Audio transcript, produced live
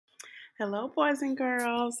Hello, boys and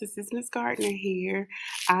girls. This is Miss Gardner here.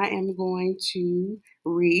 I am going to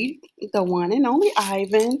read the one and only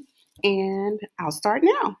Ivan, and I'll start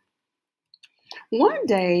now. One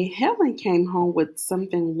day, Helen came home with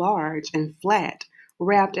something large and flat,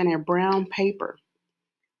 wrapped in a brown paper.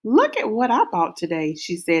 Look at what I bought today,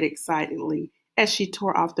 she said excitedly as she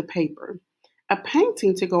tore off the paper. A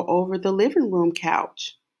painting to go over the living room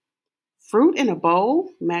couch. Fruit in a bowl?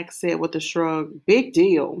 Max said with a shrug. Big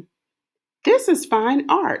deal. This is fine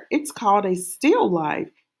art. It's called a still life,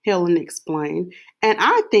 Helen explained, and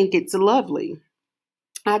I think it's lovely.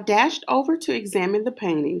 I dashed over to examine the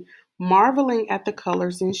painting, marveling at the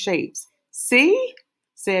colors and shapes. See?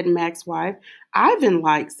 Said Mac's wife. Ivan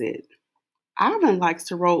likes it. Ivan likes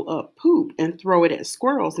to roll up poop and throw it at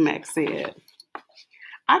squirrels, Max said.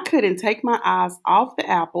 I couldn't take my eyes off the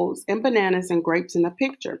apples and bananas and grapes in the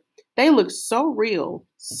picture. They looked so real,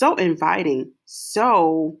 so inviting,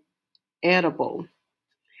 so edible.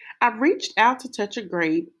 I reached out to touch a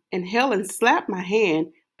grape, and Helen slapped my hand.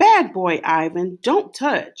 Bad boy, Ivan, don't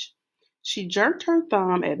touch. She jerked her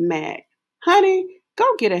thumb at Mac. Honey, go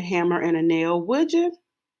get a hammer and a nail, would you?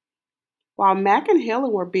 While Mac and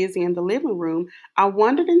Helen were busy in the living room, I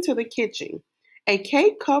wandered into the kitchen. A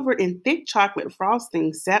cake covered in thick chocolate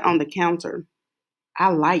frosting sat on the counter. I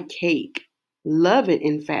like cake. Love it,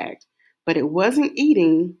 in fact. But it wasn't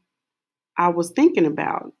eating I was thinking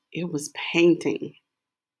about. It was painting.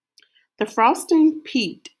 The frosting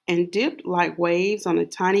peaked and dipped like waves on a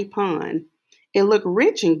tiny pond. It looked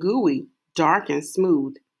rich and gooey, dark and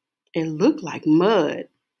smooth. It looked like mud.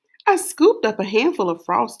 I scooped up a handful of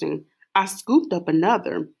frosting. I scooped up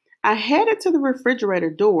another. I headed to the refrigerator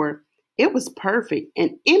door. It was perfect,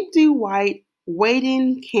 an empty white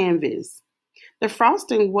waiting canvas. The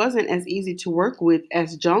frosting wasn't as easy to work with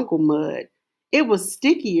as jungle mud. It was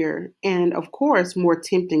stickier and, of course, more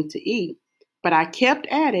tempting to eat. But I kept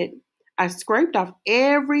at it. I scraped off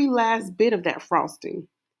every last bit of that frosting.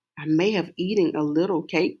 I may have eaten a little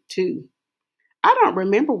cake too. I don't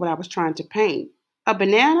remember what I was trying to paint. A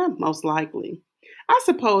banana? Most likely. I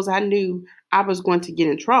suppose I knew I was going to get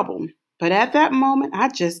in trouble, but at that moment I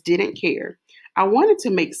just didn't care. I wanted to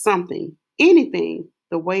make something, anything,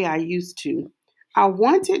 the way I used to. I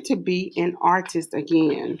wanted to be an artist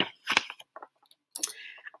again.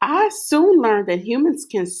 I soon learned that humans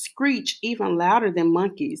can screech even louder than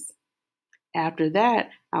monkeys. After that,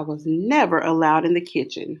 I was never allowed in the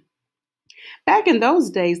kitchen. Back in those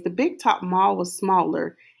days, the Big Top Mall was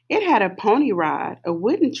smaller. It had a pony ride, a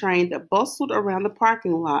wooden train that bustled around the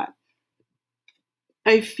parking lot,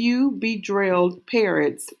 a few bedraggled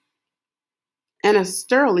parrots, and a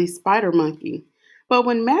surly spider monkey. But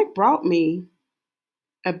when Mac brought me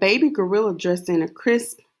a baby gorilla dressed in a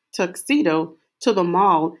crisp tuxedo to the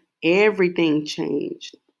mall, everything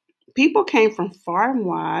changed. People came from far and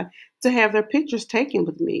wide to have their pictures taken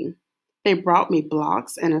with me. They brought me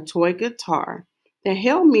blocks and a toy guitar. They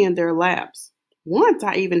held me in their laps. Once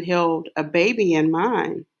I even held a baby in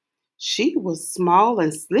mine. She was small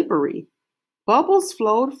and slippery. Bubbles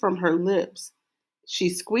flowed from her lips. She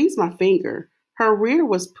squeezed my finger. Her rear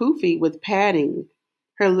was poofy with padding.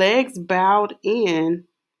 Her legs bowed in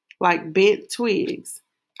like bent twigs.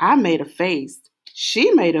 I made a face.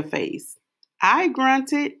 She made a face. I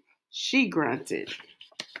grunted. She grunted.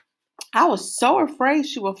 I was so afraid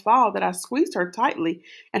she would fall that I squeezed her tightly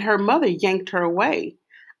and her mother yanked her away.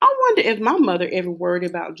 I wonder if my mother ever worried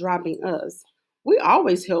about dropping us. We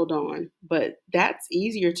always held on, but that's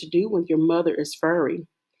easier to do when your mother is furry.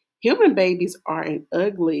 Human babies are an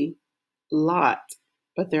ugly lot,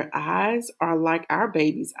 but their eyes are like our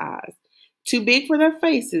babies' eyes, too big for their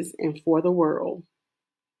faces and for the world.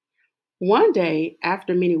 One day,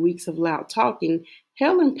 after many weeks of loud talking,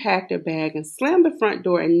 Helen packed her bag and slammed the front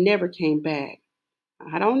door and never came back.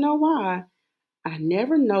 I don't know why. I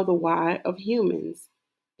never know the why of humans.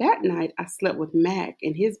 That night, I slept with Mac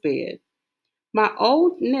in his bed. My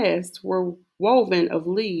old nests were woven of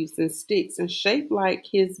leaves and sticks and shaped like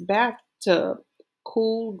his bathtub,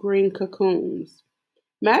 cool green cocoons.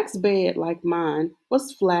 Mac's bed, like mine,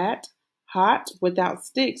 was flat, hot, without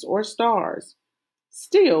sticks or stars.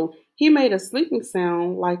 Still, he made a sleeping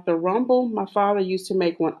sound like the rumble my father used to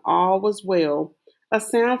make when all was well, a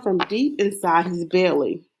sound from deep inside his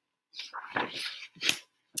belly.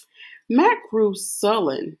 Mac grew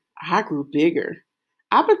sullen. I grew bigger.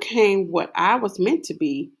 I became what I was meant to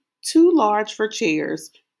be, too large for chairs,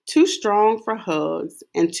 too strong for hugs,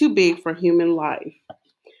 and too big for human life.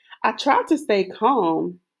 I tried to stay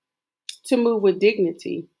calm, to move with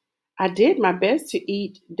dignity. I did my best to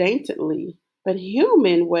eat daintily, but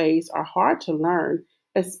human ways are hard to learn,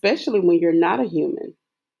 especially when you're not a human.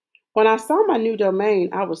 When I saw my new domain,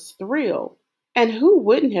 I was thrilled. And who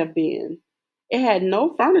wouldn't have been? It had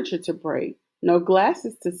no furniture to break, no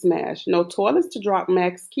glasses to smash, no toilets to drop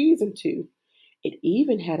Mac's keys into. It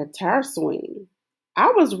even had a tire swing.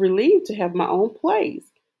 I was relieved to have my own place.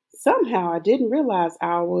 Somehow I didn't realize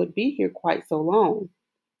I would be here quite so long.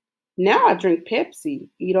 Now I drink Pepsi,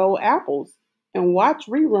 eat old apples, and watch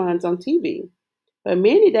reruns on TV. But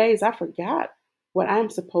many days I forgot what I'm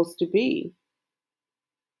supposed to be.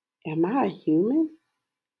 Am I a human?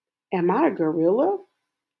 Am I a gorilla?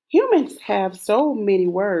 Humans have so many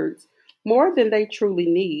words, more than they truly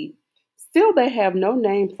need. Still, they have no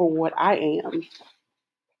name for what I am.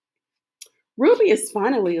 Ruby is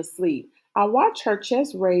finally asleep. I watch her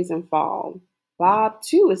chest raise and fall. Bob,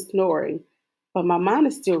 too, is snoring, but my mind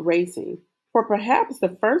is still racing. For perhaps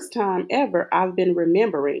the first time ever, I've been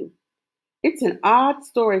remembering. It's an odd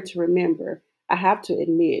story to remember, I have to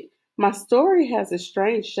admit. My story has a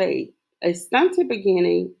strange shape, a stunted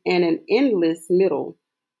beginning, and an endless middle.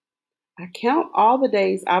 I count all the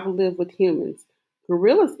days I've lived with humans.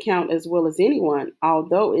 Gorillas count as well as anyone,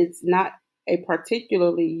 although it's not a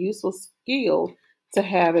particularly useful skill to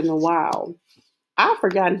have in the wild. I've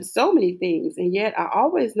forgotten so many things, and yet I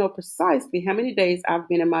always know precisely how many days I've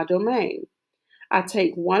been in my domain. I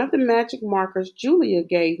take one of the magic markers Julia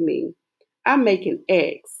gave me. I make an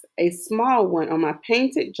X, a small one on my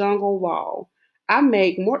painted jungle wall. I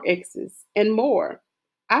make more X's and more.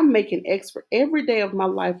 I make an X for every day of my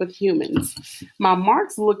life with humans. My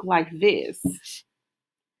marks look like this.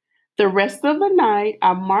 The rest of the night,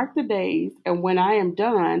 I mark the days, and when I am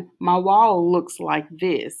done, my wall looks like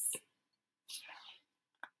this.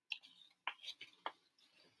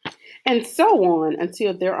 And so on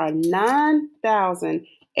until there are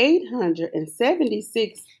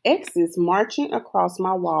 9,876 X's marching across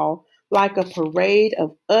my wall like a parade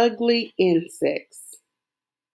of ugly insects.